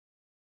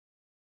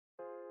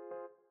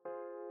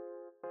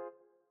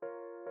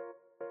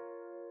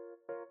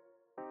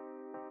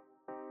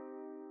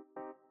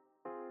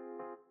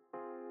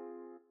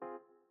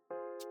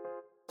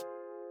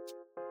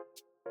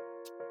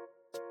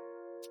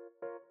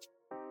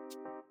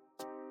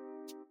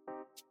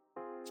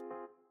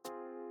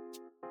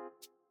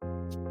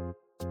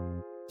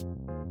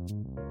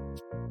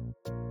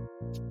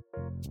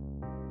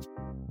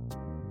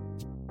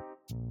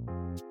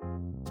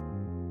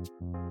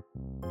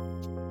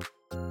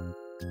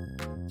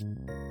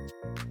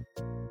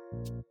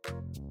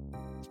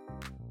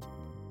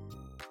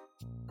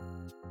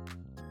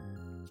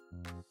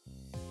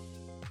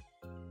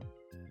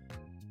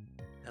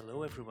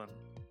Hello everyone,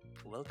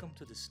 welcome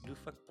to this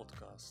NuPhaC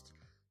podcast.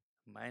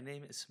 My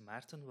name is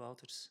Maarten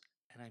Wouters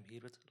and I'm here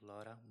with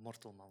Laura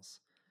Mortelmans.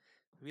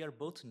 We are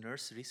both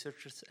nurse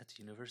researchers at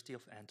the University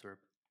of Antwerp.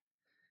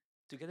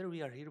 Together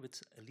we are here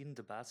with Eline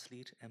de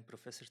Baatslier and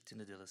Professor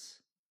Tinne Dillis.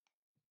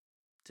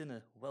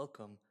 Tinne,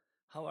 welcome.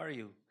 How are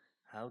you?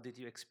 How did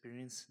you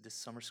experience this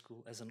summer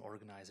school as an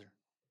organizer?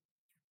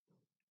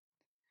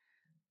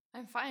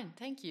 I'm fine,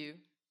 thank you.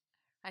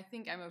 I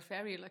think I'm a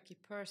very lucky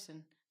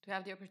person to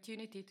have the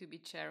opportunity to be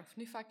chair of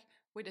NuPhaC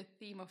with a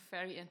team of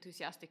very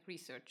enthusiastic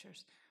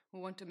researchers who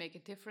want to make a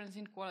difference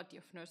in quality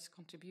of nurse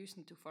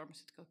contribution to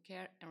pharmaceutical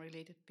care and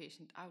related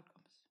patient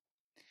outcomes.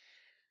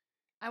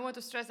 I want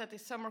to stress that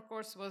this summer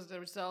course was the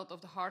result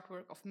of the hard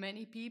work of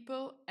many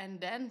people, and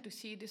then to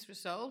see this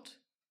result,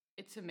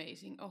 it's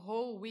amazing. A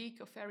whole week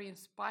of very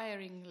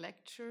inspiring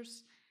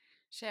lectures,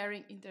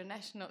 sharing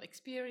international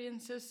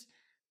experiences,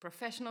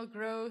 professional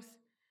growth,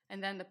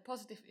 and then the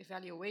positive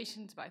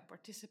evaluations by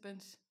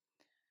participants.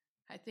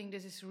 I think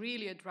this is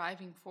really a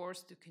driving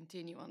force to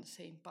continue on the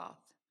same path.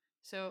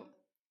 So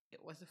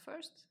it was the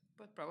first,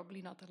 but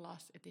probably not the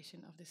last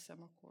edition of this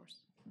summer course.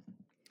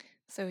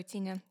 So,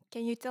 Tinne,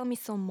 can you tell me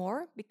some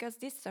more? Because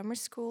this summer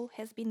school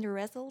has been the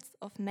result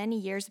of many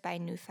years by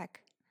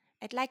NuPhaC.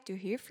 I'd like to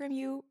hear from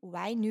you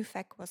why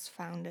NuPhaC was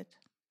founded.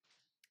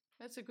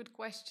 That's a good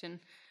question.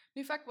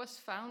 NuPhaC was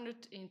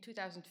founded in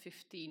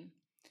 2015.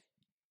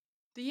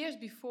 The years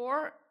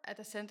before, at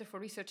the Center for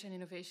Research and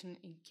Innovation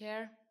in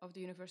Care of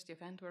the University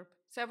of Antwerp,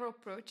 several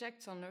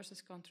projects on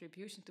nurses'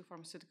 contribution to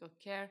pharmaceutical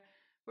care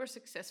were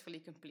successfully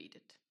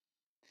completed.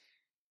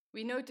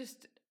 We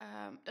noticed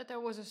that there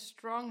was a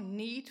strong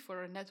need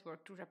for a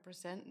network to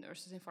represent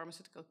nurses in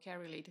pharmaceutical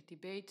care-related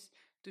debates,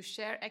 to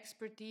share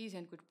expertise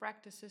and good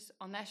practices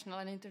on national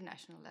and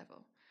international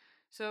level.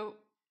 So,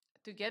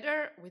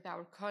 together with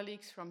our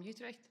colleagues from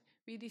Utrecht,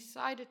 we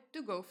decided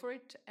to go for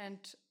it, and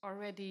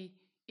already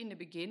in the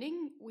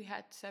beginning, we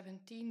had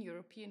 17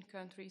 European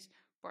countries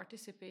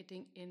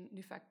participating in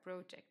NuPhaC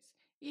projects,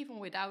 even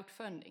without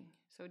funding.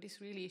 So this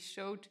really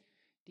showed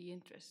the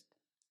interest.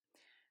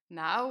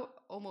 Now,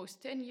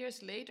 almost 10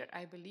 years later,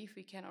 I believe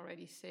we can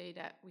already say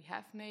that we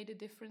have made a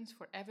difference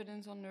for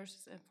evidence on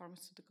nurses and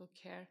pharmaceutical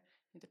care,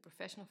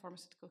 interprofessional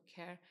pharmaceutical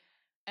care,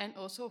 and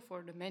also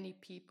for the many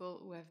people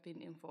who have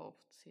been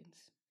involved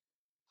since.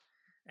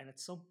 And at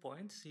some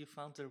point, you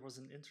found there was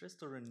an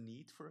interest or a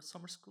need for a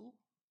summer school?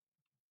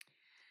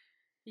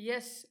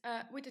 Yes,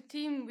 with the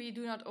team, we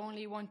do not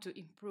only want to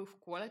improve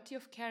quality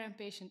of care and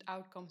patient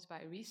outcomes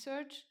by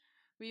research,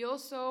 we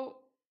also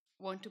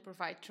want to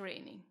provide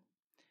training.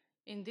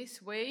 In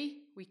this way,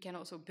 we can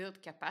also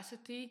build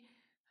capacity,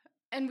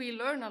 and we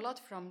learn a lot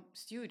from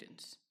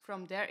students,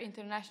 from their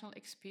international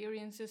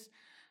experiences,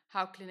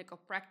 how clinical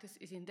practice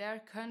is in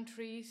their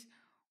countries,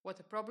 what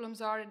the problems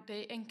are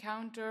they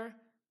encounter,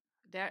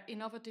 their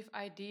innovative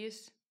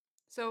ideas.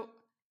 So,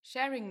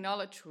 sharing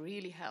knowledge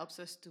really helps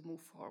us to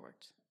move forward.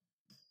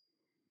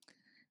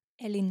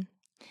 Eline,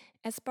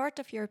 as part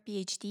of your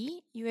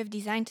PhD, you have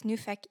designed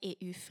NuPhaC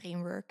EU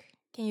framework.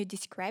 Can you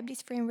describe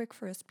this framework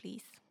for us,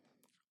 please?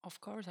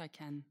 Of course I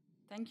can.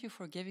 Thank you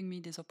for giving me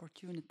this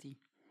opportunity.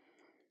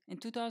 In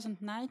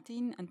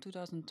 2019 and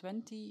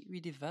 2020, we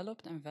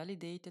developed and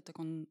validated a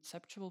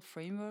conceptual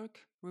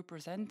framework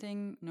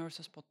representing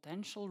nurses'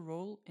 potential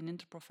role in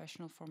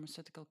interprofessional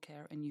pharmaceutical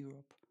care in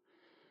Europe.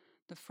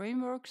 The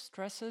framework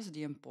stresses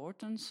the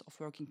importance of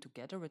working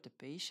together with the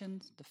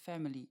patient, the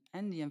family,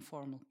 and the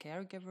informal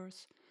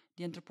caregivers,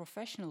 the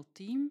interprofessional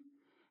team,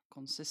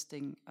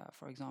 consisting,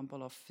 for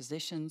example, of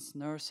physicians,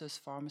 nurses,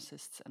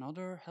 pharmacists, and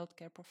other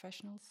healthcare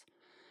professionals.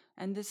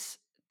 And this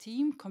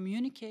team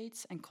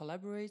communicates and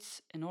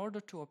collaborates in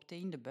order to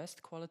obtain the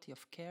best quality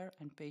of care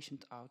and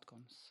patient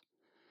outcomes.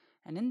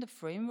 And in the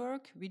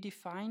framework, we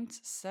defined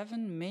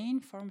 7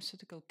 main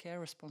pharmaceutical care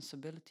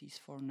responsibilities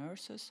for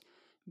nurses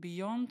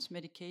beyond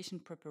medication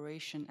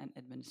preparation and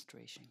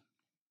administration.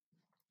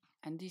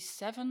 And these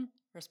 7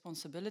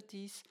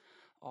 responsibilities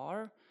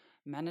are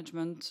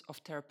management of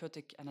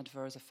therapeutic and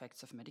adverse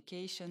effects of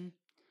medication,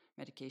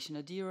 medication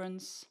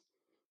adherence,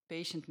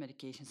 patient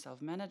medication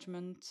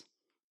self-management,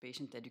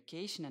 patient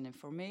education and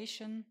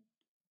information,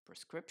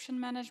 prescription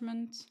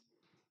management,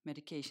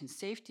 medication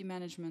safety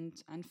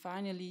management, and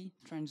finally,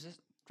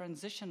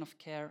 transition of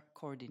care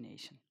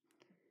coordination.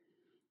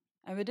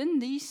 And within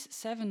these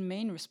 7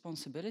 main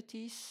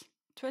responsibilities,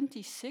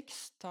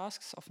 26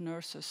 tasks of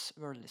nurses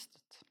were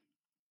listed.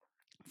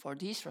 For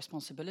these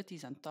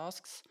responsibilities and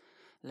tasks,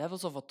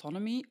 levels of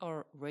autonomy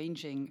are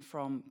ranging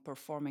from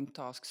performing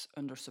tasks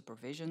under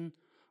supervision,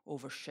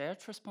 over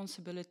shared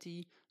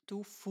responsibility,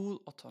 to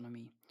full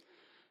autonomy,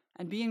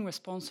 and being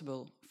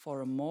responsible for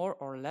a more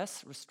or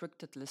less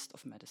restricted list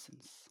of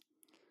medicines.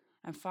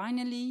 And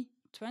finally,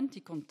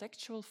 20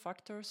 contextual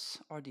factors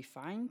are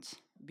defined,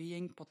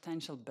 being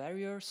potential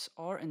barriers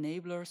or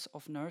enablers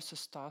of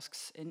nurses'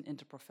 tasks in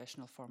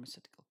interprofessional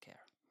pharmaceutical care.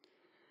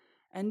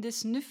 And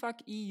this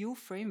NuPhaC EU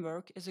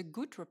framework is a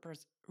good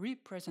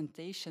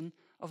representation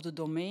of the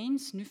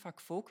domains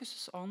NuPhaC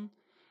focuses on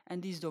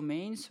And these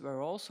domains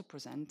were also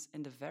present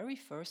in the very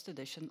first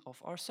edition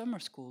of our summer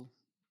school.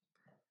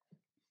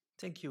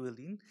 Thank you,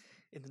 Eileen.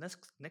 In the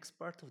next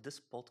part of this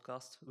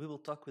podcast, we will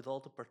talk with all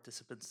the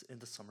participants in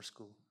the summer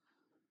school.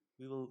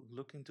 We will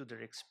look into their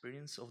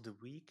experience of the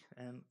week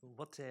and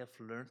what they have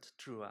learned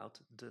throughout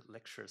the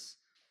lectures.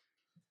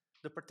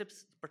 The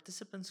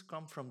participants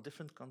come from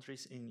different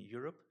countries in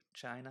Europe,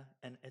 China,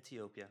 and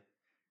Ethiopia.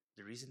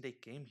 The reason they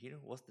came here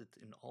was that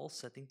in all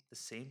settings the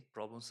same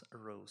problems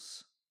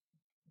arose.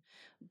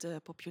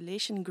 The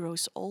population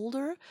grows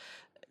older,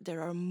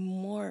 there are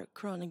more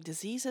chronic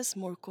diseases,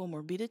 more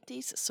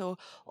comorbidities, so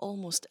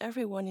almost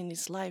everyone in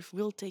his life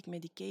will take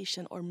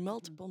medication or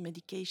multiple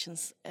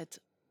medications at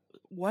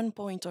one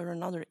point or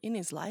another in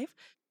his life.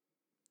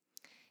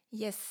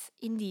 Yes,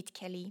 indeed,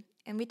 Kelly.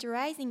 And with the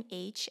rising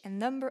age and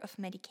number of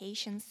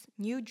medications,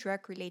 new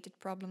drug related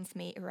problems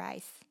may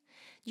arise.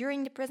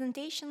 During the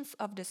presentations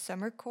of the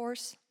summer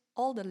course,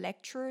 all the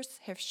lecturers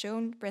have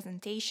shown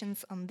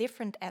presentations on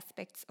different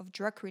aspects of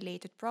drug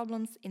related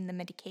problems in the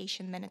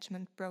medication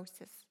management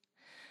process.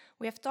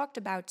 We have talked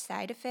about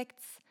side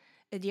effects,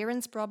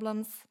 adherence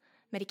problems,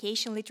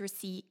 medication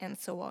literacy, and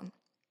so on.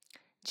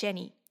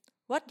 Jenny,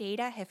 what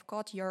data have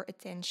caught your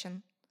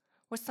attention?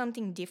 Was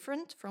something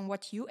different from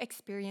what you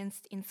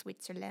experienced in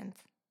Switzerland?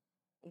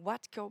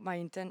 What caught my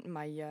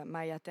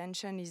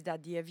attention is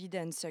that the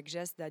evidence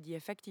suggests that the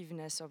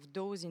effectiveness of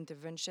those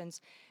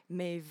interventions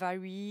may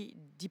vary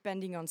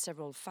depending on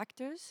several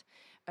factors.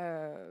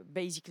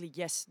 Basically,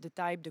 yes, the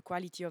type, the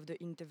quality of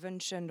the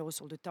intervention,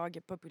 also the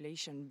target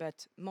population,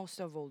 but most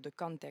of all, the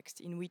context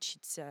in which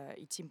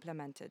it's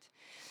implemented.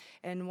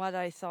 And what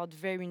I thought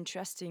very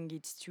interesting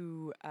is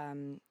to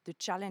the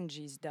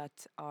challenges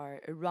that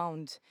are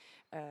around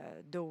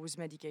those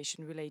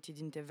medication-related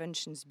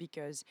interventions,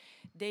 because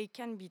they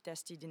can be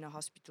tested in a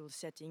hospital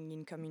setting,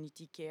 in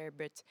community care.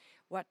 But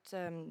what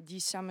the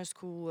summer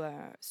school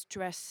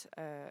stress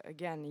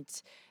again,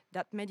 it's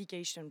that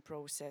medication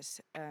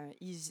process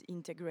is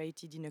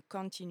integrated in a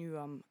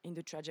continuum in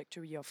the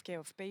trajectory of care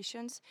of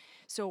patients.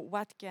 So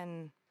what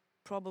can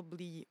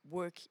probably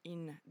work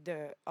in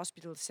the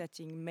hospital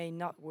setting may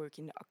not work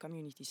in a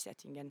community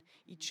setting, and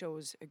it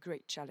shows a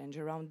great challenge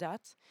around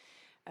that.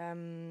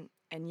 And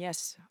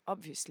yes,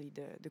 obviously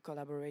the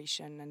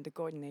collaboration and the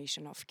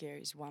coordination of care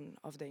is one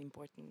of the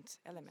important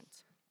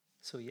elements.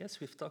 So, yes,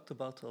 we've talked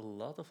about a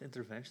lot of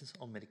interventions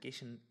on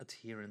medication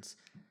adherence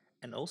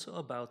and also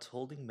about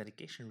holding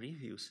medication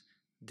reviews.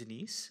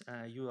 Denise,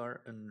 you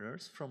are a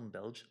nurse from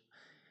Belgium.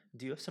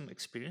 Do you have some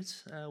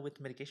experience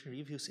with medication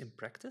reviews in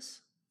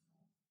practice?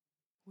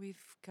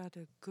 We've got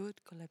a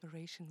good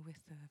collaboration with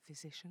the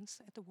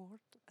physicians at the ward.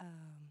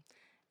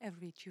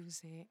 Every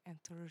Tuesday and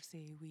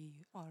Thursday,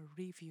 we are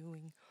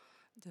reviewing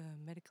the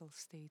medical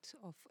state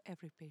of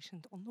every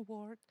patient on the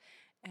ward,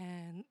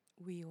 and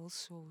we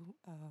also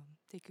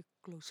take a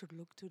closer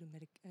look to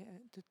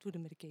the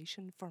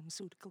medication,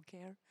 pharmaceutical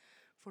care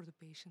for the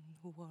patient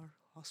who are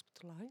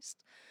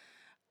hospitalized.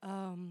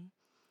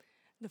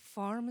 The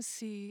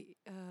pharmacy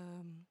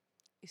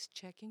is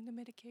checking the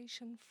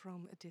medication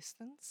from a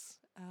distance,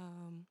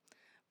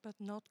 but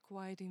not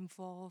quite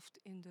involved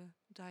in the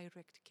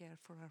direct care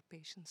for our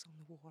patients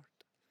on the ward.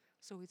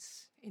 So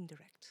it's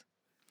indirect.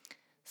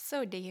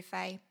 So,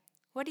 Deifai,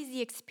 what is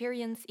the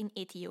experience in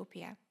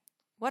Ethiopia?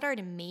 What are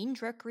the main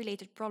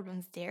drug-related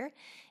problems there?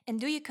 And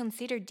do you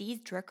consider these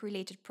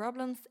drug-related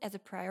problems as a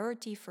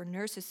priority for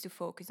nurses to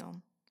focus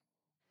on?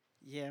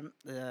 Yeah,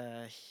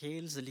 the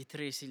health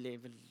literacy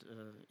level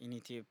in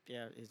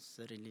Ethiopia is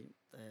really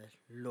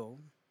low.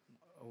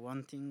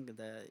 One thing,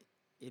 the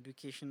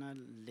educational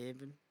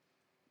level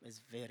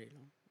is very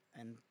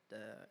low, and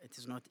it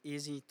is not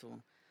easy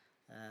to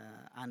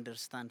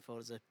understand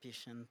for the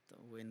patient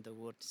when the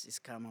words is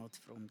come out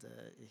from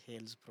the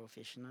health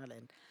professional,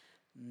 and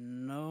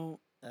no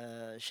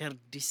shared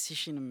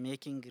decision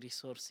making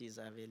resources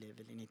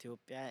available in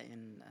Ethiopia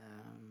in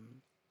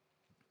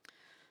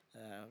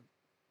uh,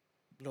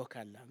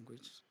 local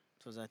language.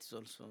 So that is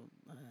also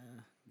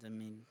the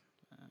main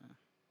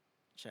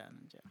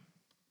challenge. Yeah.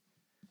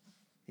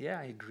 Yeah,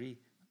 I agree.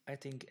 I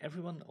think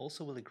everyone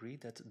also will agree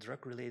that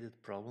drug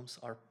related problems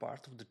are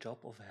part of the job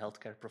of a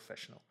healthcare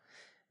professional.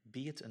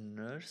 Be it a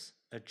nurse,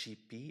 a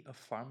GP, a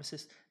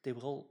pharmacist, they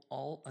will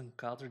all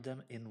encounter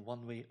them in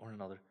one way or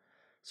another.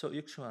 So,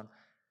 Yukshuan,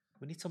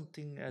 we need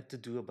something to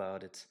do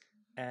about it.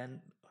 And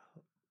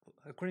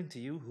according to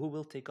you, who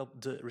will take up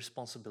the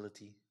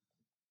responsibility?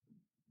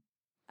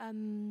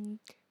 Um,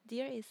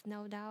 there is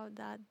no doubt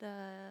that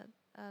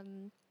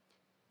um,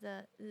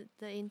 the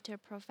the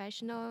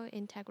interprofessional,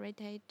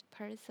 integrated,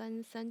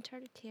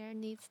 person-centered care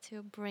needs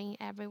to bring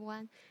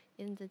everyone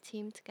in the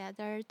team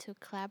together to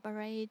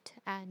collaborate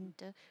and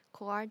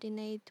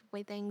coordinate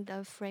within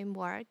the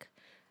framework.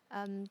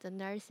 The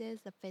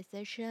nurses, the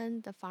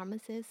physician, the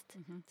pharmacist,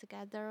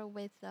 together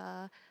with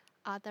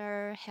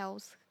other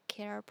health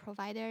care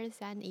providers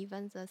and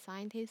even the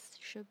scientists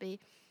should be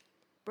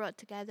brought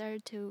together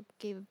to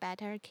give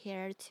better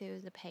care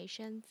to the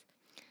patients.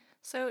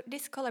 So,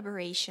 this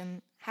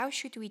collaboration, how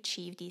should we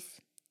achieve this?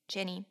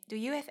 Jenny, do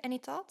you have any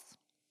thoughts?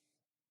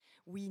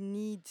 we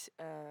need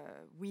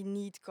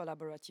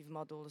collaborative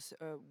models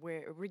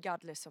where,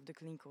 regardless of the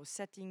clinical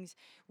settings,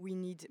 we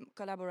need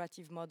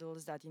collaborative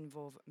models that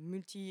involve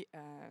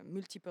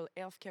multiple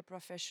healthcare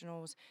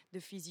professionals,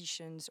 the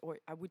physicians, or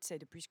I would say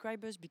the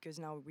prescribers, because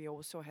now we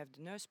also have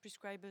the nurse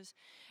prescribers.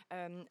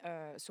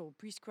 So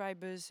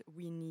prescribers,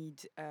 we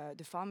need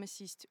the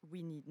pharmacist,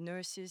 we need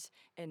nurses,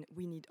 and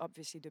we need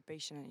obviously the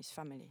patient and his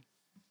family.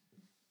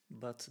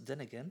 But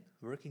then again,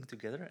 working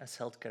together as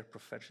healthcare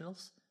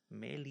professionals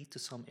may lead to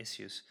some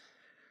issues.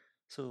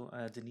 So,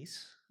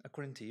 Denise,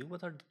 according to you,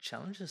 what are the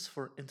challenges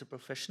for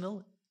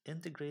interprofessional,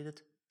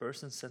 integrated,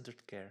 person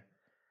centered care?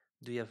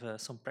 Do you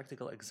have some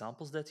practical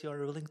examples that you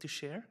are willing to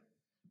share?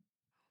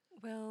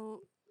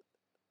 Well,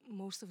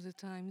 most of the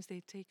times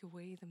they take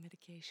away the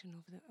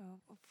medication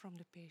from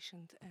the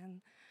patient,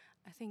 and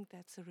I think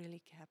that's a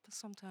really gap.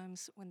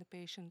 Sometimes when the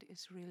patient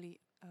is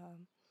really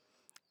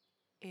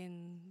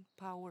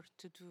empowered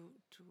to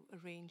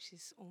arrange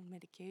his own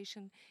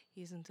medication,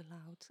 he isn't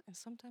allowed. And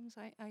sometimes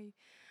I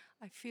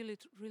feel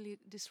it really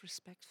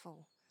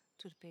disrespectful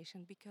to the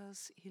patient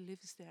because he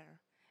lives there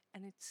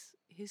and it's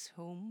his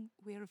home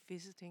we are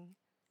visiting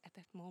at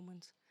that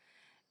moment.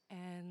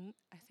 And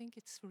I think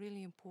it's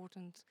really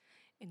important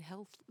in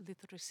health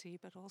literacy,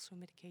 but also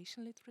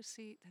medication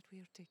literacy, that we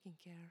are taking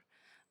care.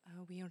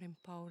 We are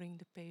empowering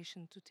the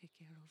patient to take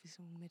care of his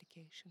own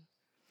medication.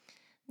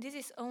 This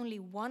is only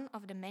one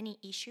of the many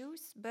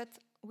issues, but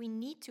we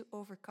need to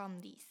overcome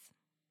these.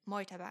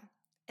 Mojtaba,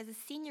 as a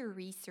senior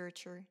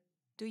researcher,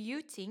 do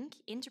you think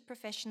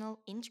interprofessional,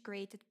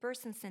 integrated,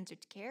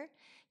 person-centered care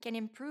can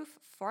improve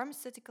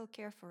pharmaceutical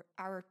care for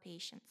our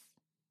patients?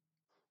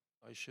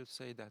 I should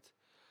say that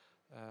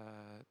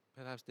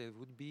perhaps there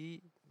would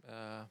be,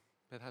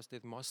 perhaps there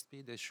must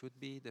be, there should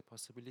be the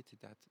possibility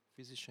that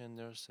physicians,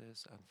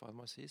 nurses, and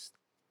pharmacists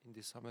in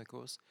the summer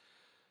course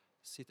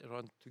sit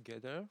around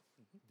together,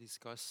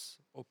 discuss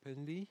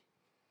openly,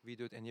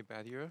 without any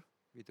barrier,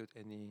 without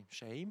any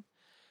shame,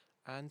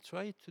 and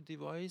try to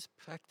devise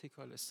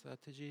practical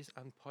strategies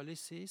and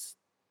policies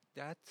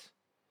that,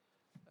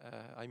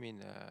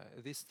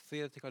 this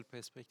theoretical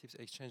perspectives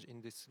exchange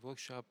in this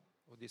workshop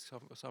or this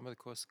summer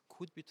course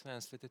could be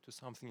translated to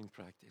something in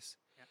practice.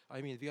 Yeah.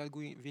 I mean,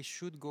 we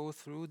should go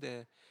through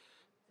the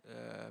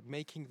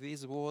making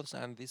these words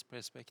and this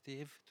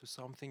perspective to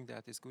something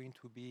that is going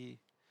to be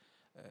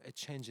a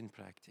change in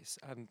practice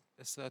and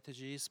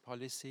strategies,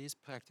 policies,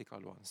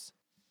 practical ones.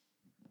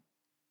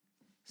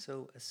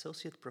 So,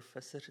 Associate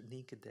Professor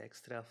Nienke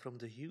Dijkstra from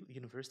the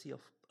University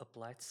of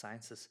Applied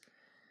Sciences,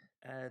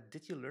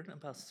 did you learn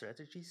about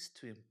strategies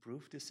to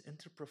improve this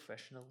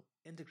interprofessional,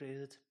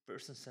 integrated,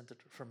 person-centered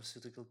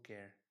pharmaceutical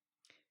care?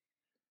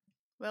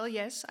 Well,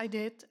 yes, I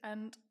did,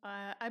 and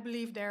I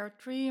believe there are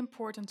three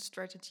important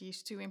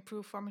strategies to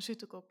improve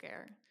pharmaceutical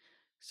care.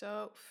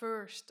 So,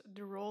 first,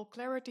 the role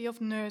clarity of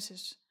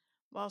nurses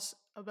was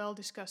a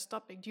well-discussed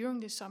topic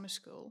during this summer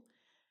school,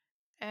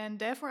 and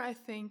therefore I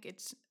think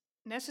it's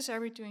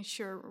necessary to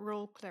ensure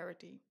role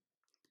clarity.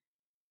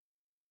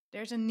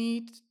 There's a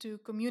need to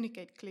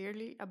communicate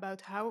clearly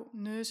about how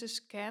nurses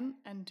can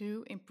and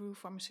do improve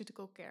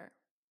pharmaceutical care.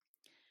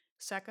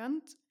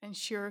 Second,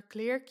 ensure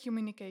clear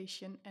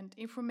communication and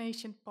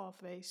information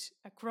pathways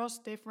across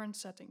different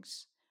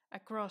settings,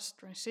 across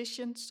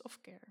transitions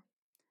of care.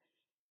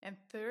 And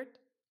third,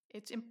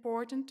 it's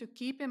important to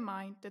keep in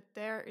mind that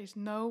there is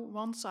no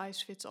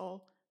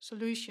one-size-fits-all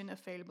solution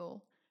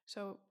available,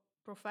 so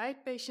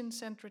provide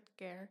patient-centered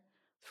care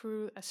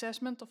through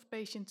assessment of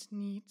patients'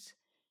 needs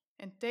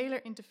and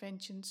tailor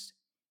interventions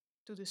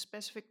to the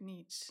specific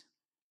needs.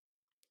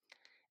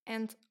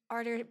 And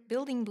are there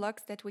building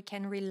blocks that we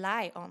can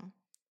rely on?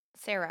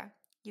 Sarah,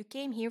 you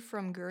came here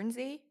from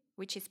Guernsey,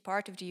 which is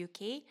part of the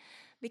UK,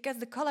 because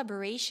the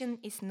collaboration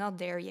is not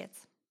there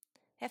yet.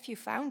 Have you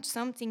found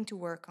something to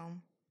work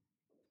on?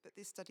 But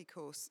this study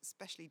course,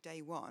 especially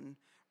day one,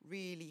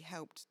 really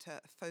helped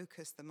to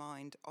focus the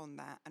mind on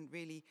that and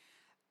really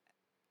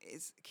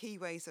is key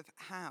ways of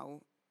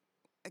how.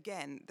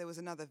 Again, there was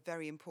another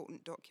very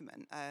important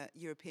document,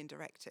 European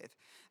directive,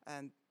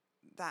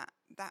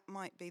 that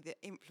might be the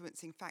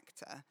influencing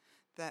factor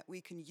that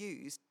we can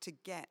use to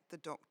get the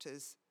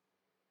doctors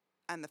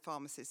and the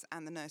pharmacists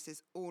and the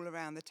nurses all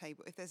around the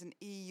table. If there's an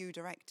EU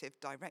directive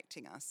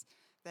directing us,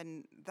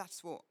 then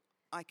that's what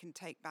I can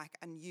take back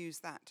and use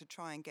that to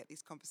try and get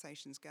these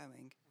conversations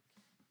going.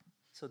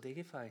 So,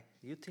 Degify,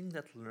 you think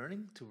that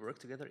learning to work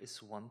together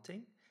is one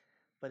thing,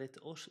 but it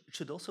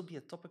should also be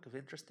a topic of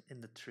interest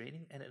in the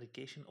training and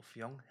education of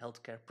young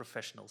healthcare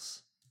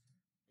professionals.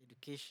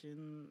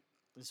 Education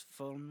is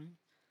for me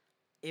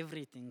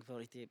everything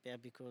for Ethiopia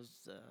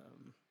because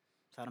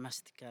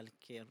pharmaceutical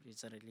care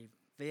is really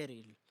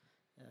very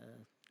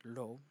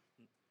low.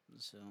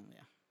 So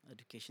yeah,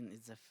 education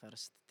is the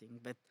first thing.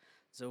 But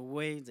the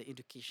way the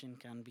education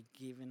can be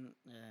given,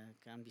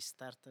 can be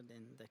started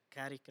in the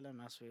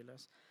curriculum as well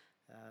as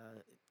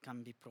it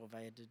can be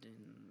provided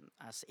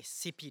as a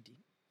CPD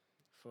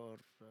for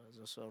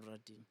those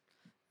already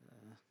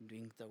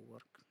doing the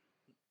work.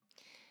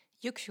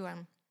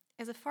 Yukshuan,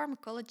 As a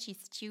pharmacology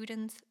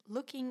student,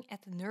 looking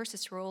at the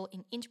nurse's role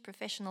in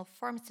interprofessional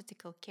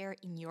pharmaceutical care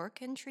in your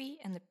country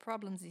and the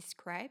problems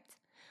described,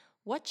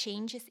 what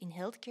changes in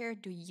healthcare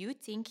do you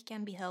think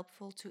can be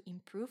helpful to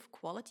improve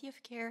quality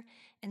of care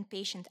and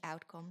patient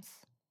outcomes?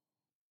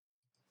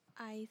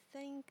 I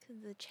think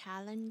the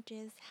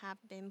challenges have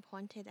been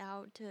pointed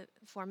out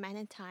for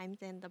many times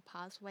in the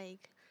past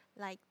week,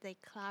 like the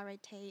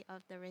clarity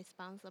of the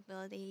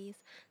responsibilities,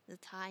 the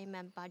time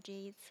and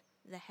budgets,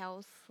 the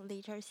health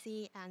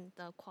literacy, and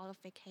the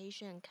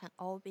qualification can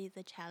all be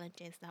the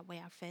challenges that we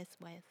are faced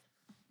with.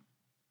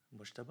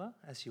 Mujtaba,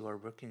 as you are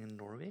working in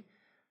Norway,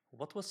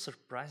 what was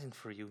surprising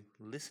for you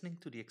listening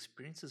to the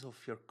experiences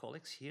of your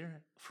colleagues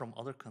here from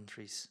other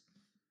countries?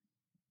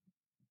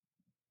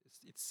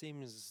 It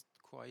seems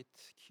quite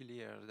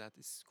clear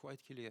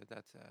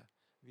that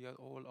we are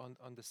all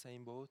on the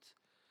same boat,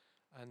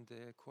 and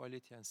the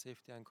quality and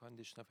safety and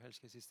condition of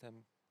healthcare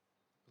system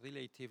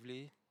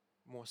relatively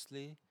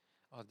mostly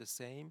are the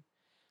same,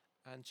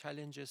 and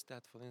challenges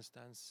that, for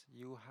instance,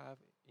 you have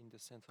in the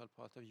central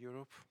part of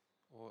Europe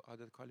or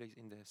other colleagues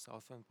in the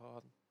southern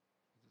part,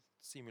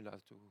 similar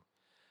to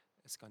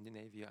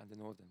Scandinavia and the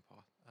northern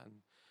part.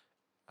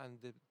 And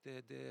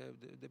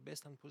the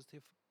best and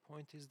positive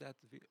point is that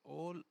we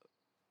all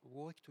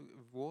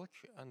work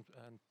and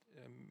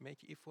make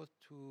effort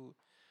to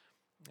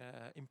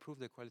improve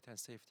the quality and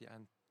safety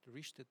and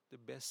reach the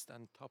best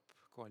and top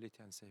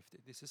quality and safety.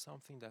 This is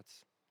something that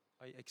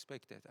I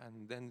expected.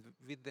 And then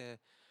with the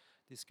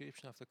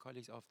description of the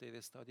colleagues of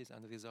their studies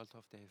and the result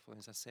of their, for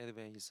instance,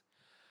 surveys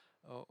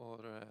or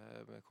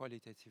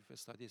qualitative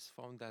studies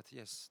found that,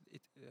 yes,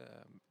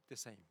 the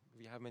same.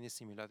 We have many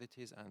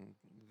similarities, and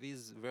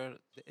these were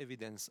the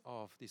evidence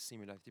of this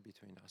similarity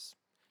between us.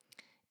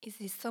 Is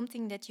this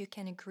something that you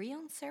can agree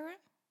on, Sarah?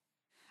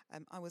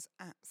 I was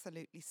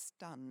absolutely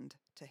stunned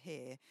to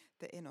hear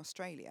that in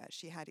Australia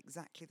she had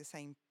exactly the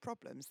same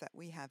problems that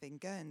we have in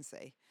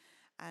Guernsey.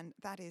 And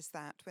that is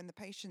that when the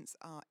patients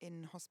are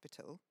in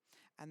hospital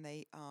and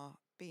they are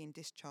being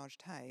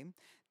discharged home,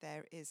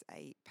 there is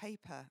a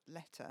paper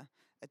letter,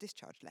 a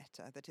discharge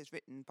letter that is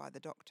written by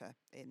the doctor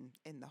in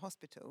the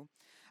hospital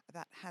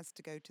that has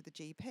to go to the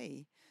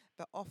GP.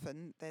 But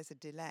often there's a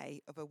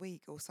delay of a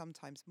week or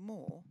sometimes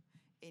more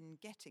in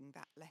getting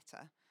that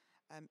letter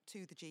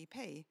to the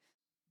GP.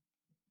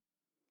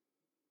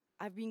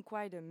 I've been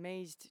quite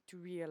amazed to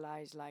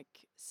realize,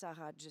 like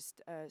Sarah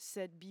just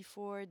said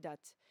before, that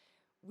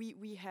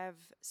we have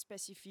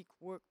specific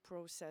work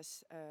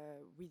process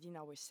within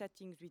our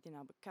settings, within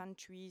our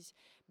countries,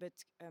 but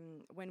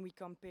when we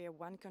compare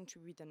one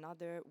country with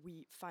another,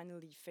 we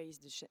finally face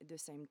the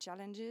same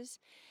challenges.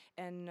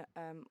 And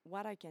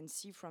what I can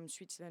see from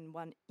Switzerland,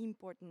 one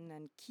important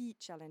and key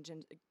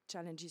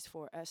challenges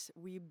for us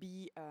will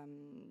be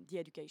the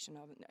education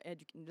of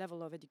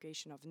level of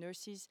education of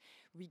nurses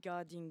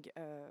regarding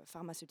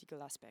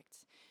pharmaceutical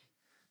aspects.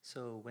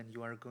 So, when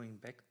you are going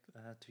back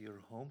to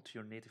your home, to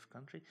your native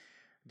country,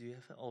 do you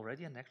have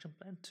already an action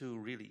plan to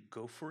really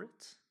go for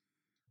it?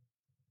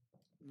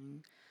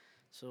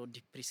 So the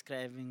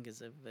prescribing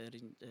is a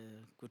very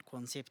good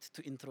concept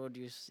to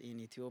introduce in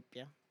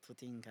Ethiopia, to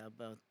think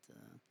about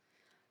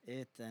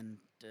it, and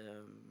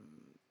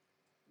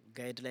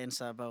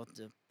guidelines about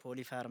the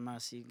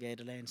polypharmacy,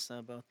 guidelines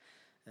about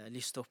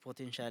list of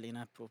potential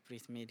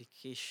inappropriate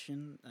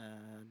medication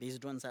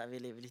based on the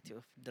availability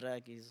of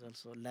drug is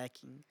also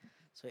lacking.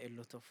 So a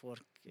lot of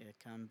work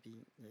can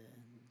be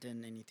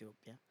done in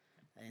Ethiopia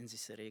in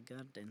this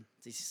regard, and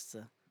this is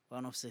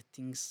one of the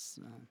things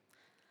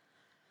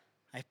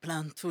I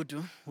plan to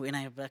do when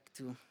I back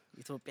to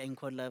Ethiopia in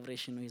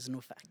collaboration with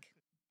NuPhaC.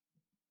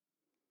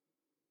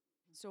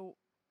 So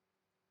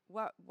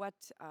what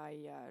I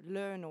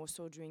learned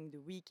also during the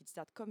week is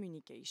that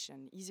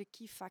communication is a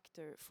key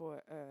factor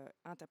for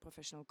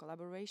interprofessional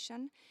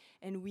collaboration,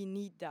 and we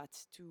need that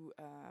to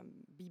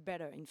be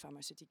better in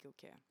pharmaceutical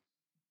care.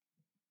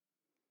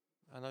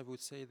 And I would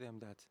say them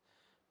that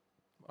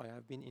I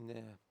have been in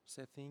a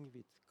setting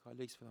with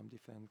colleagues from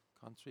different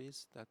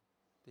countries that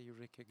they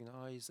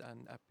recognize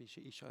and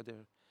appreciate each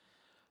other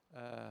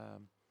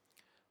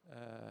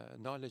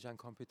knowledge and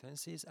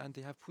competencies, and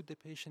they have put the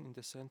patient in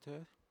the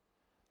center,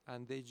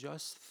 and they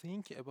just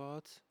think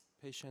about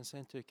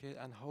patient-centered care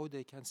and how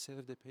they can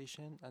serve the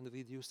patient and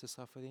reduce the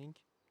suffering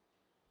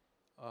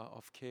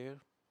of care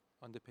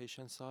on the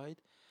patient side,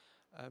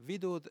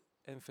 without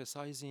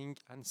emphasizing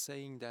and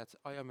saying that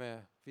I am a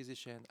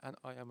physician and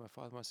I am a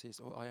pharmacist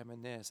or I am a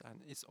nurse,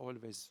 and it's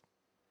always,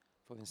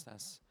 for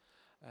instance,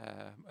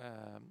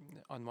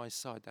 on my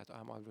side that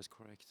I'm always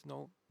correct.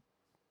 No.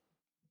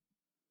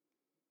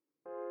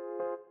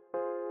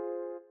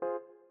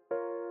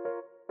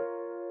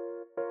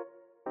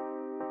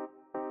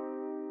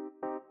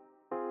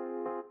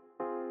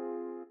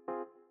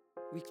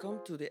 We come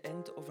to the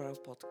end of our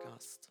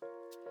podcast.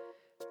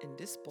 In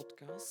this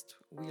podcast,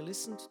 we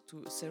listened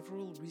to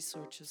several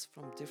researchers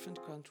from different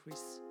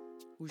countries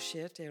who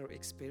shared their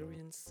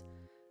experience,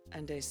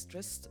 and they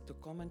stressed the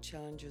common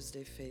challenges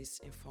they face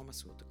in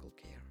pharmaceutical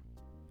care.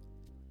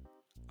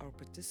 our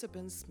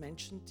participants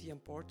mentioned the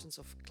importance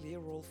of clear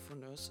role for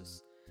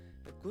nurses,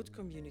 a good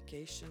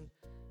communication,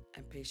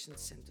 and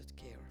patient-centered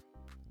care.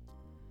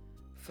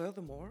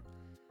 Furthermore,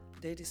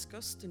 they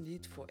discussed the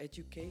need for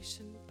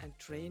education and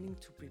training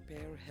to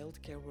prepare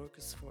healthcare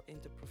workers for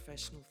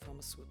interprofessional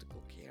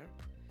pharmaceutical care.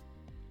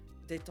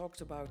 They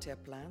talked about their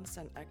plans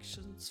and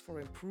actions for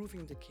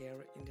improving the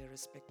care in their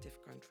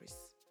respective countries.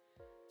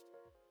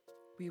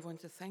 We want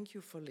to thank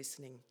you for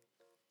listening.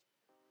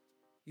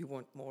 You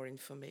want more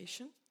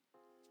information?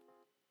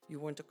 You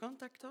want to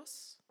contact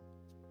us?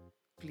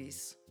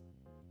 Please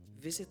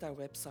visit our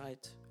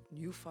website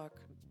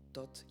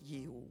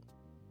nuphac.eu.